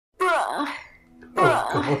Oh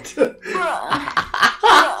god.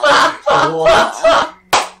 What?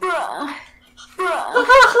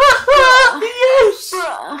 Yes!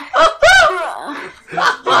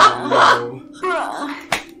 Oh, no.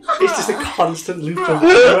 It's just a constant loop of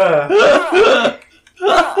bruh.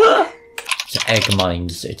 It's egg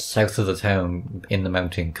mines. It's south of the town, in the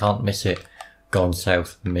mountain. Can't miss it. Gone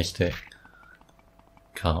south, missed it.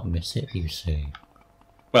 Can't miss it, you see.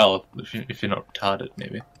 Well, if you're not retarded,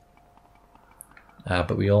 maybe.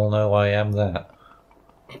 But we all know I am that.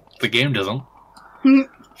 The game doesn't.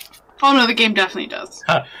 Oh no, the game definitely does.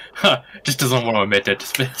 Just doesn't want to admit it.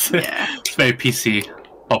 It's very PC. Yeah.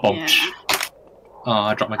 Oh,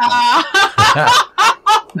 I dropped my car.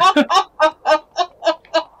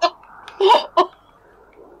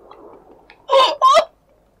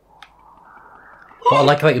 What I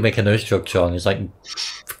like about you making those jokes, John, is like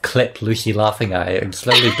clip Lucy laughing at it and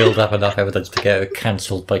slowly build up enough evidence to get her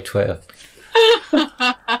cancelled by Twitter.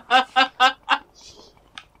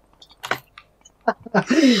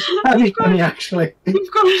 That'd be funny, actually.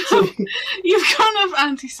 You've got enough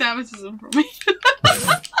anti-Semitism from me.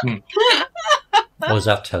 What does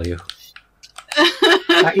that tell you?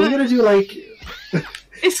 You're gonna do like...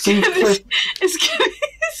 It's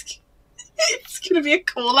gonna be a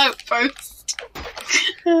call-out post.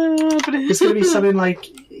 But It's gonna be something like,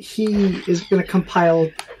 he is gonna compile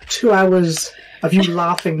 2 hours of you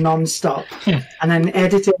laughing non-stop and then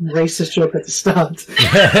edit in a racist joke at the start.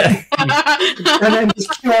 And then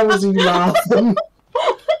just 2 hours of you laughing.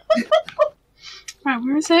 Right,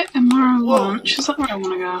 where is it? Immoral Launch. Is that where I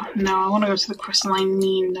want to go? No, I want to go to the crystalline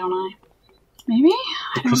mean, don't I? Maybe?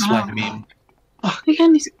 The crystalline mean.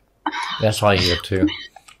 Again, That's why you're here too.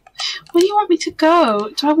 where do you want me to go?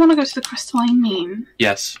 Do I want to go to the crystalline mean?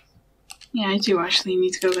 Yes. Yeah, I do actually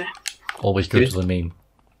need to go there. Always go to the meme.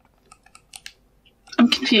 I'm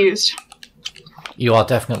confused. You are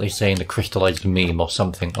definitely saying the crystallized meme or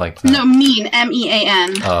something like that. No, mean.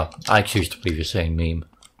 M-E-A-N. Oh, I choose to believe you're saying meme.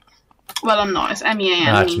 Well, I'm not. It's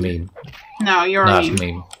M-E-A-N. No, it's meme. No, you're No, a it's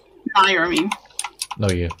meme. meme. No, you're a meme. No,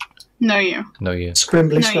 you. No, you. No, you.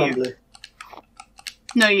 Scrimbly, No, scrambly.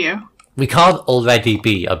 No, you. We can't already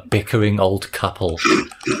be a bickering old couple.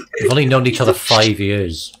 We've only known each other 5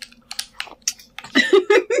 years.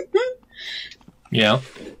 Yeah.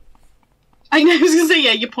 I know, I was going to say,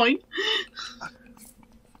 yeah, your point.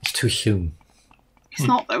 It's too soon. It's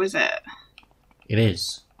not, though, is it? It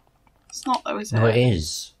is. It's not, though, is it? No, it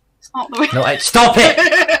is. It's not, though. No, stop it!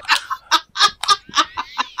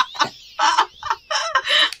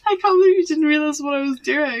 I can't believe you didn't realise what I was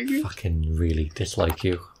doing. Fucking really dislike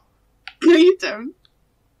you. No, you don't.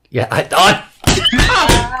 Yeah,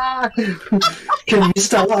 Can you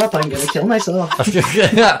stop up? I'm gonna kill myself.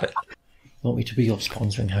 Want me to be your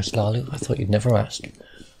sponsoring house, Lalu? I thought you'd never ask.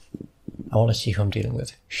 I want to see who I'm dealing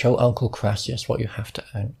with. Show Uncle Crassius what you have to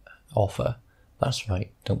offer. That's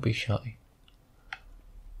right, don't be shy.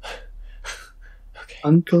 Okay.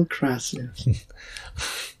 Uncle Crassius.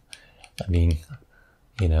 I mean,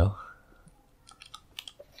 you know.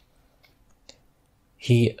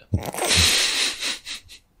 He...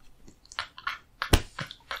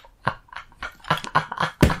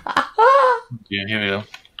 Yeah, here we go.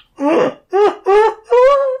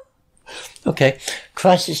 Okay,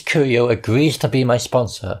 Crisis Curio agrees to be my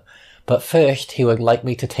sponsor, but first he would like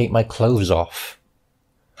me to take my clothes off.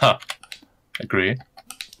 Huh. Agree.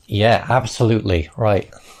 Yeah, absolutely,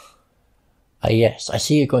 right. Yes, I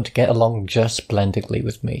see you're going to get along just splendidly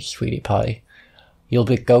with me, sweetie pie. You'll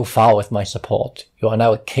go far with my support. You are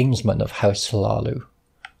now a kingsman of House Salalu.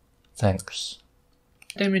 Thanks.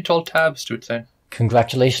 Didn't mean to all tabs to it then.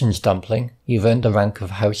 Congratulations, Dumpling. You've earned the rank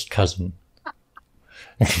of House Cousin.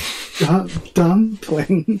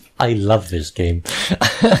 Dumpling. I love this game.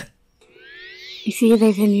 You see,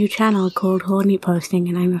 there's a new channel called Horny Posting,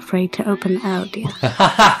 and I'm afraid to open it out, dear.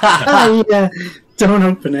 Oh, yeah. Don't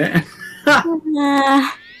open it.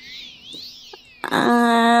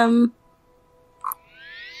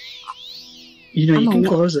 You know, you can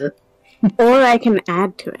close it. Or I can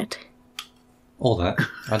add to it. All that.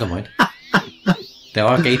 I don't mind. There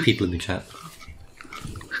are gay people in the chat.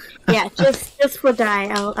 Yeah, just for Di,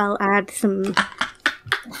 I'll add some.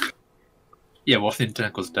 Yeah, well, if the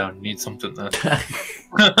internet goes down, you need something there.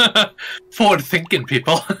 Forward thinking,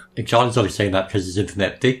 people. John's only saying that because his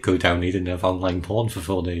internet did go down. He didn't have online porn for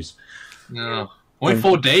 4 days. No. Only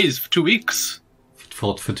 4 days, for 2 weeks.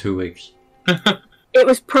 For 2 weeks. It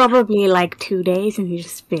was probably like 2 days, and it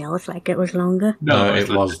just feels like it was longer. No, it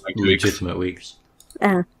was like 2 weeks. legitimate weeks.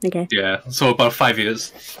 Oh, okay. Yeah, so about 5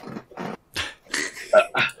 years.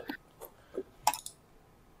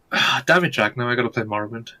 Damn it, Jack, now I gotta play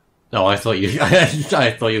Morrowind. No, I thought you.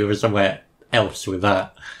 I thought you were somewhere else with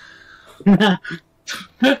that. No,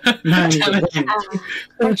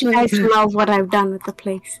 Don't you guys love what I've done with the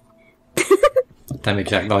place? Damn it,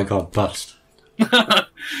 Jack! I got bust.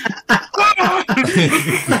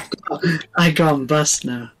 I gone bust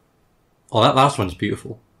now. Oh, that last one's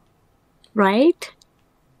beautiful. Right?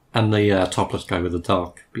 And the topless guy with the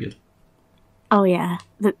dark beard. Oh yeah.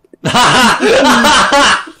 What?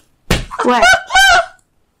 What?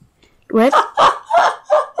 What?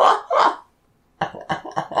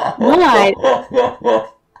 What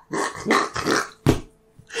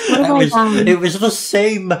have I done? It was the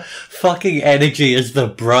same fucking energy as the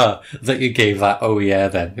bruh that you gave that. Oh yeah,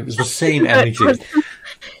 then it was the same energy.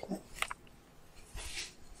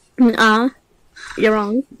 You're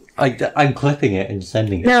wrong. I'm clipping it and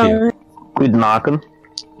sending it to No. you. Good Markham.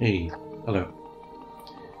 Hey, hello.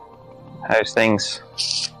 How's things?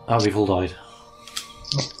 Oh, we've all died.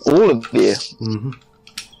 All of you? Mm-hmm.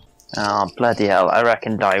 Oh, bloody hell. I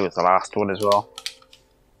reckon Die was the last one as well.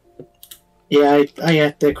 Yeah, I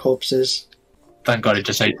ate their corpses. Thank God it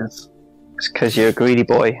just ate us. It's because you're a greedy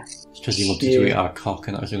boy. It's because he wanted to eat our cock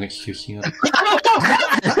and I was only excusing it.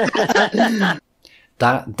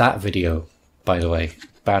 That video, by the way,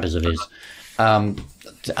 bad as it is,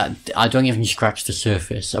 I don't even scratch the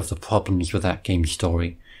surface of the problems with that game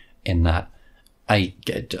story. In that,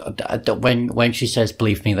 when she says,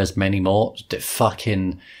 "Believe me, there's many more,"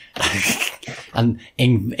 fucking an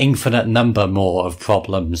infinite number more of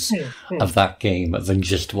problems of that game than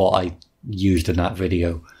just what I used in that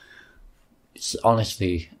video. It's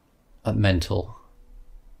honestly mental.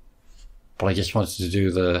 But I just wanted to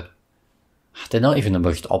do they're not even the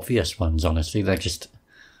most obvious ones, honestly. They're just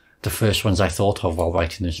the first ones I thought of while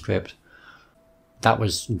writing the script. That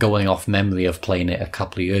was going off memory of playing it a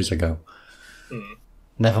couple of years ago.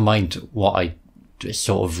 Never mind what I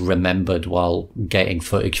sort of remembered while getting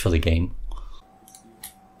footage for the game.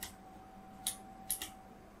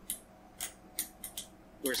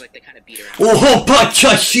 Whereas, like, they kind of beat around. Oh, but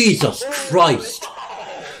Jesus Christ!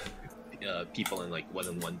 People in like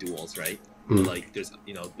one-on-one duels, right? Mm. Like, there's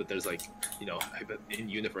like, in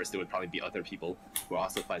universe there would probably be other people who are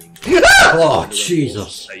also fighting. Oh,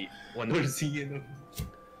 Jesus! I wonder to see, you know.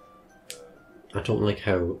 I don't like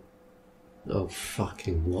how. Oh,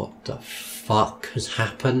 fucking what the fuck has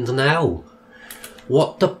happened now?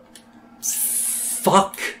 What the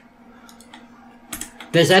fuck?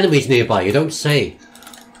 There's enemies nearby, you don't say.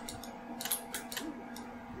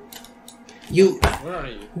 Where are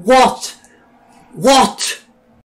you? What? What?